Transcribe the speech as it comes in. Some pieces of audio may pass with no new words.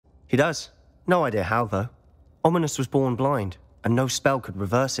He does. No idea how, though. Ominous was born blind, and no spell could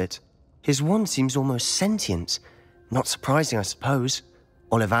reverse it. His wand seems almost sentient. Not surprising, I suppose.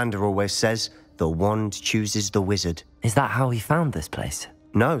 Ollivander always says, the wand chooses the wizard. Is that how he found this place?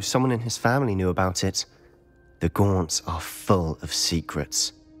 No, someone in his family knew about it. The Gaunts are full of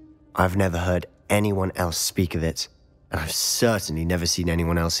secrets. I've never heard anyone else speak of it, and I've certainly never seen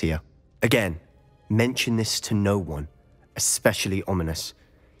anyone else here. Again, mention this to no one, especially Ominous.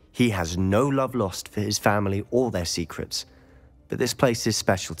 He has no love lost for his family or their secrets, but this place is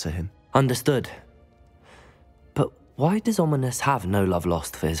special to him. Understood. But why does Ominous have no love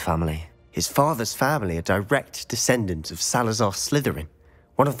lost for his family? His father's family are direct descendants of Salazar Slytherin,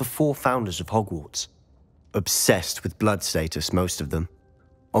 one of the 4 founders of Hogwarts. Obsessed with blood status, most of them.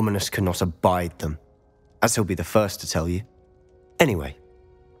 Ominous cannot abide them, as he'll be the first to tell you. Anyway,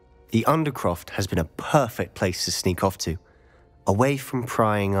 the Undercroft has been a perfect place to sneak off to, away from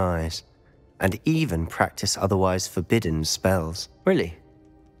prying eyes, and even practice otherwise forbidden spells. Really?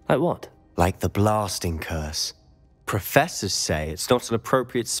 Like what? Like the blasting curse. Professors say it's not an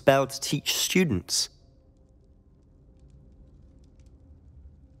appropriate spell to teach students.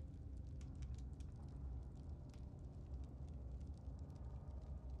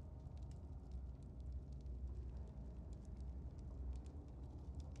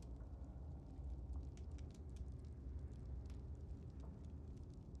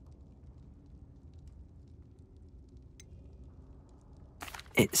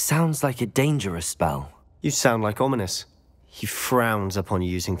 It sounds like a dangerous spell. You sound like Ominous. He frowns upon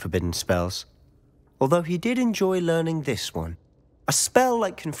using forbidden spells. Although he did enjoy learning this one. A spell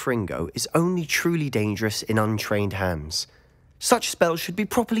like Confringo is only truly dangerous in untrained hands. Such spells should be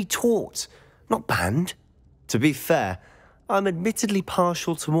properly taught, not banned. To be fair, I'm admittedly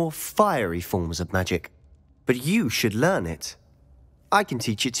partial to more fiery forms of magic. But you should learn it. I can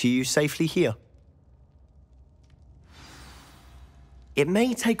teach it to you safely here. It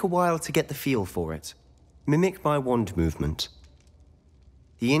may take a while to get the feel for it. Mimic my wand movement.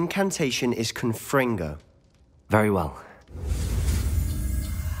 The incantation is Confringo. Very well.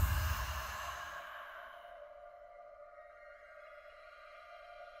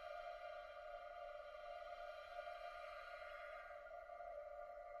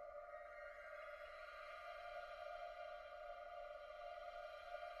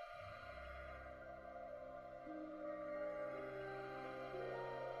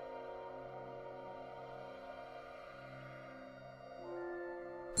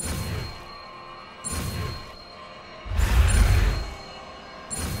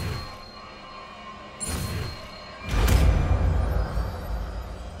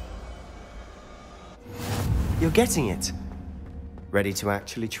 You're getting it. Ready to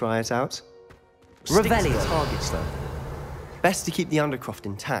actually try it out? Revelio. Stick to the targets, though. Best to keep the Undercroft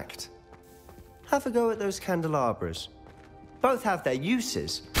intact. Have a go at those candelabras. Both have their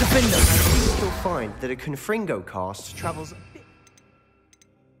uses. Defend them. I think you'll find that a Confringo cast travels a bit...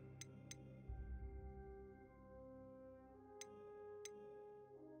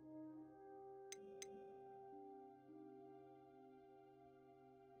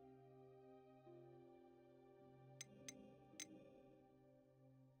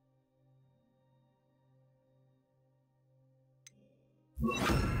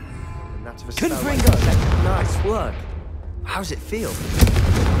 And that of a spell like Confringo! that. Nice work. How's it feel?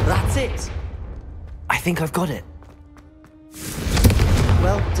 That's it. I think I've got it.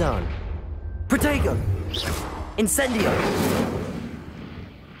 Well done. Protego! Incendio!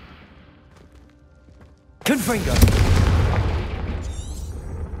 Confringo!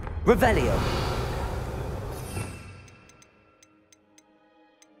 Revelio!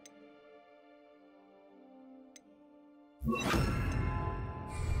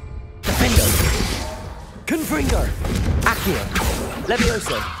 Defendo! Confringo! Accio!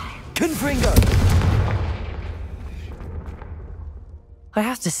 Levioso! Confringo! I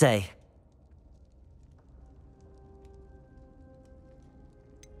have to say,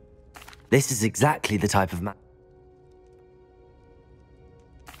 this is exactly the type of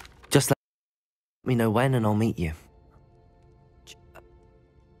Just let me know when and I'll meet you.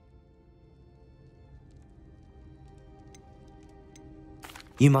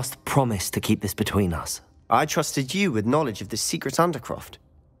 You must promise to keep this between us. I trusted you with knowledge of the secret Undercroft.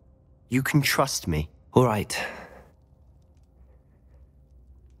 You can trust me. All right.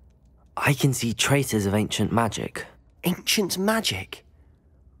 I can see traces of ancient magic. Ancient magic?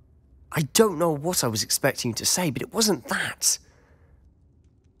 I don't know what I was expecting you to say, but it wasn't that.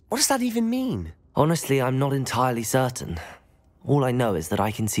 What does that even mean? Honestly, I'm not entirely certain. All I know is that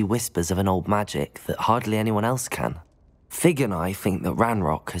I can see whispers of an old magic that hardly anyone else can. Fig and I think that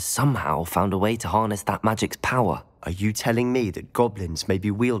Ranrock has somehow found a way to harness that magic's power. Are you telling me that goblins may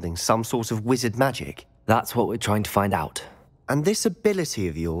be wielding some sort of wizard magic? That's what we're trying to find out. And this ability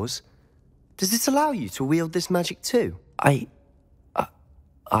of yours, does it allow you to wield this magic too? I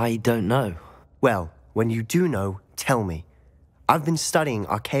don't know. Well, when you do know, tell me. I've been studying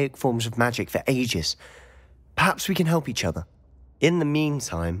archaic forms of magic for ages. Perhaps we can help each other. In the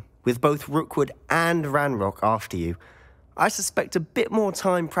meantime, with both Rookwood and Ranrock after you, I suspect a bit more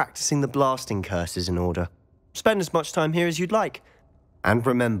time practicing the blasting curse is in order. Spend as much time here as you'd like. And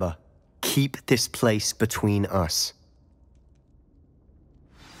remember, keep this place between us.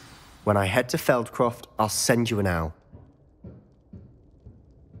 When I head to Feldcroft, I'll send you an owl.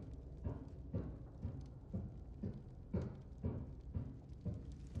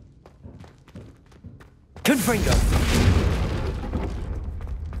 Confringo!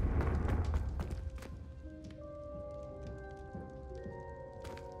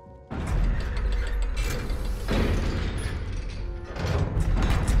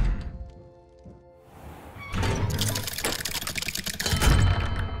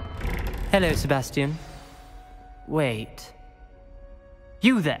 Hello, Sebastian. Wait.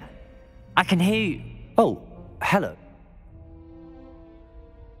 You there? I can hear you. Oh, hello.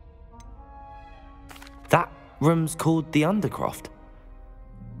 That room's called the Undercroft.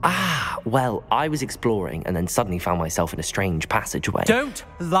 Ah, well, I was exploring and then suddenly found myself in a strange passageway. Don't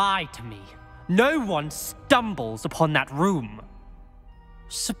lie to me. No one stumbles upon that room.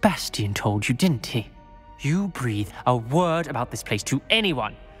 Sebastian told you, didn't he? You breathe a word about this place to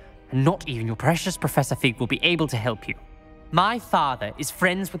anyone, and not even your precious Professor Fig will be able to help you. My father is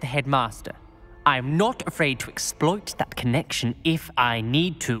friends with the headmaster. I am not afraid to exploit that connection if I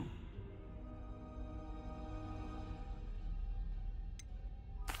need to.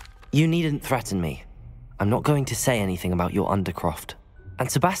 You needn't threaten me. I'm not going to say anything about your Undercroft. And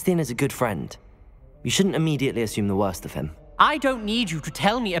Sebastian is a good friend. You shouldn't immediately assume the worst of him. I don't need you to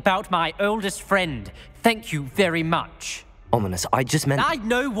tell me about my oldest friend. Thank you very much. Ominous, I just meant... I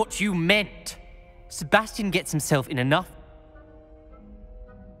know what you meant. Sebastian gets himself in enough.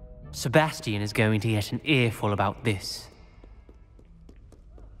 Sebastian is going to get an earful about this.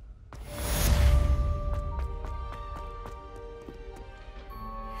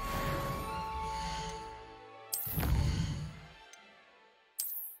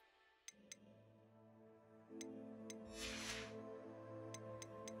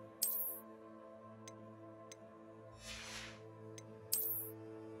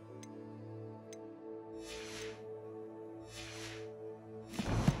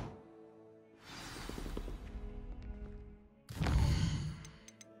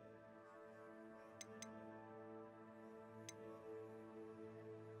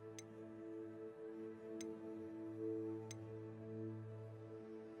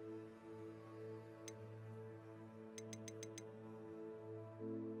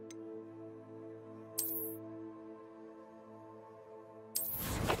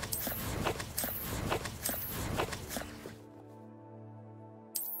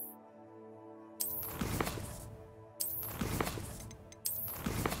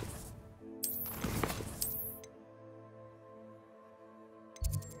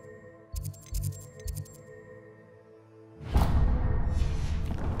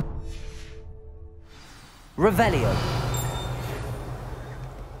 Revelio.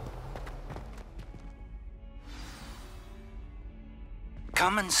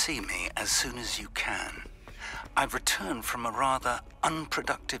 Come and see me as soon as you can. I've returned from a rather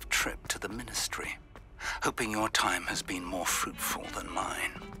unproductive trip to the Ministry, hoping your time has been more fruitful than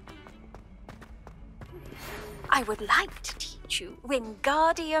mine. I would like to teach you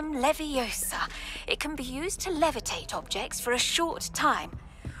Wingardium Leviosa. It can be used to levitate objects for a short time.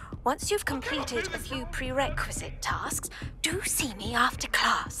 Once you've completed a few prerequisite tasks, do see me after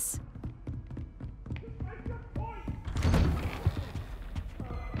class.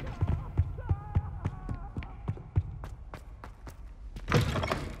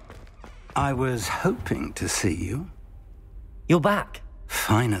 I was hoping to see you. You're back.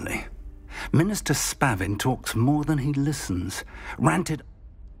 Finally. Minister Spavin talks more than he listens. Ranted...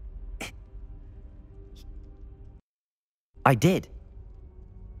 I did.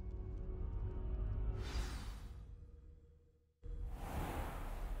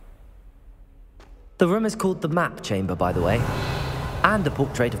 The room is called the Map Chamber, by the way. And a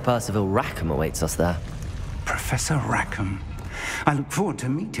portrait of Percival Rackham awaits us there. Professor Rackham. I look forward to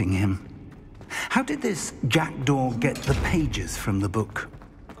meeting him. How did this jackdaw get the pages from the book?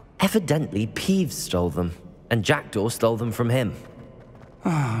 Evidently, Peeves stole them, and Jackdaw stole them from him.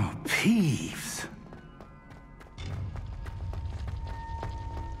 Oh, Peeves.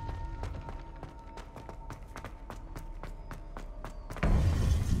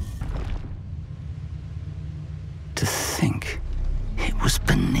 was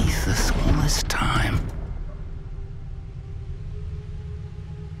beneath us all this time?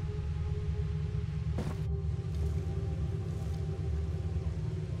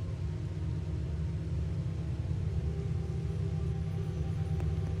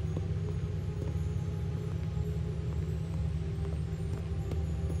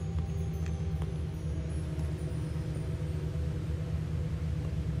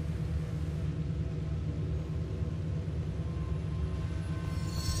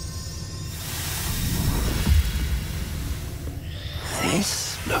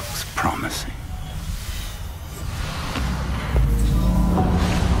 This looks promising.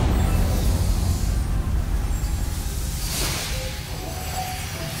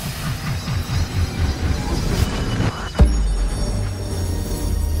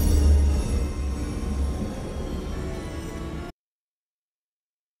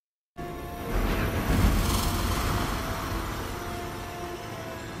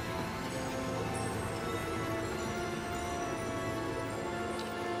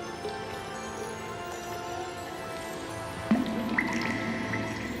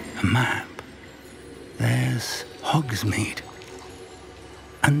 A map. There's Hogsmeade.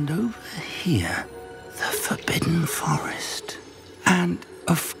 And over here, the Forbidden Forest. And,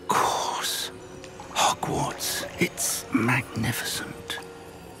 of course, Hogwarts. It's magnificent.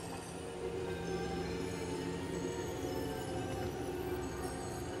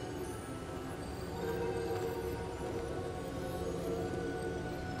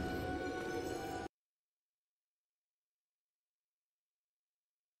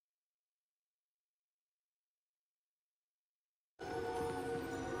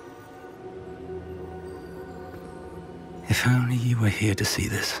 If only you were here to see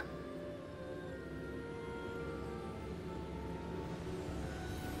this.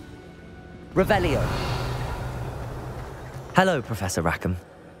 Revelio. Hello, Professor Rackham.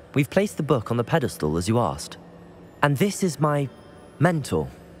 We've placed the book on the pedestal as you asked. And this is my mentor,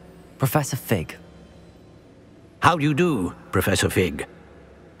 Professor Fig. How do you do, Professor Fig?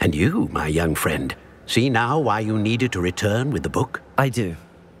 And you, my young friend, see now why you needed to return with the book? I do.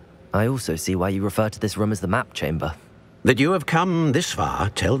 I also see why you refer to this room as the map chamber. That you have come this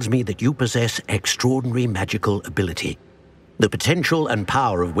far tells me that you possess extraordinary magical ability, the potential and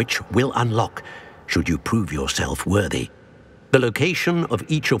power of which will unlock should you prove yourself worthy. The location of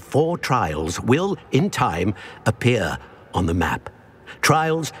each of 4 trials will, in time, appear on the map.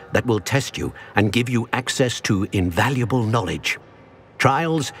 Trials that will test you and give you access to invaluable knowledge.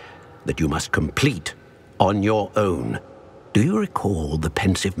 Trials that you must complete on your own. Do you recall the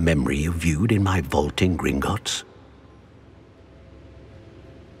pensive memory you viewed in my vault in Gringotts?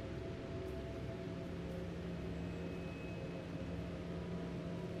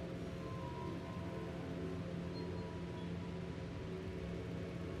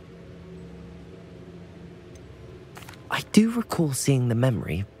 I do recall seeing the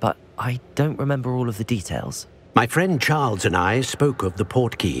memory, but I don't remember all of the details. My friend Charles and I spoke of the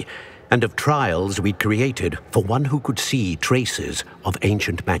portkey and of trials we'd created for one who could see traces of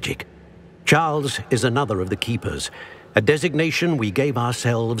ancient magic. Charles is another of the keepers, a designation we gave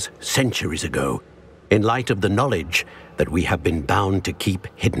ourselves centuries ago, in light of the knowledge that we have been bound to keep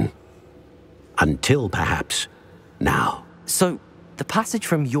hidden. Until perhaps now. So, the passage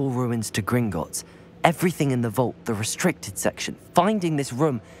from your ruins to Gringotts, everything in the vault, the restricted section, finding this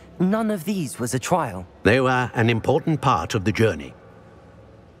room, none of these was a trial. They were an important part of the journey.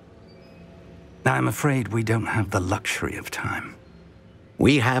 I'm afraid we don't have the luxury of time.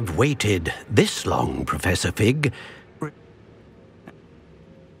 We have waited this long, Professor Fig.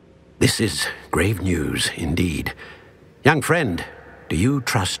 This is grave news indeed. Young friend, do you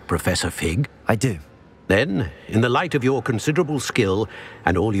trust Professor Fig? I do. Then, in the light of your considerable skill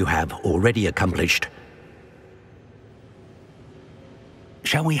and all you have already accomplished,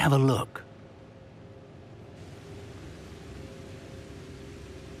 shall we have a look?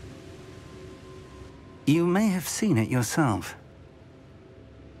 You may have seen it yourself.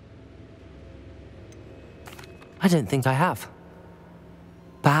 I don't think I have.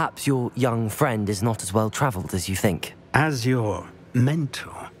 Perhaps your young friend is not as well traveled as you think. As your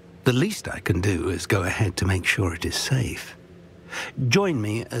mentor, the least I can do is go ahead to make sure it is safe. Join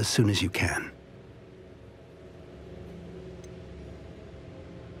me as soon as you can.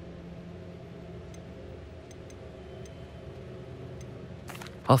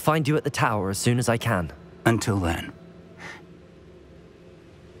 I'll find you at the tower as soon as I can. Until then.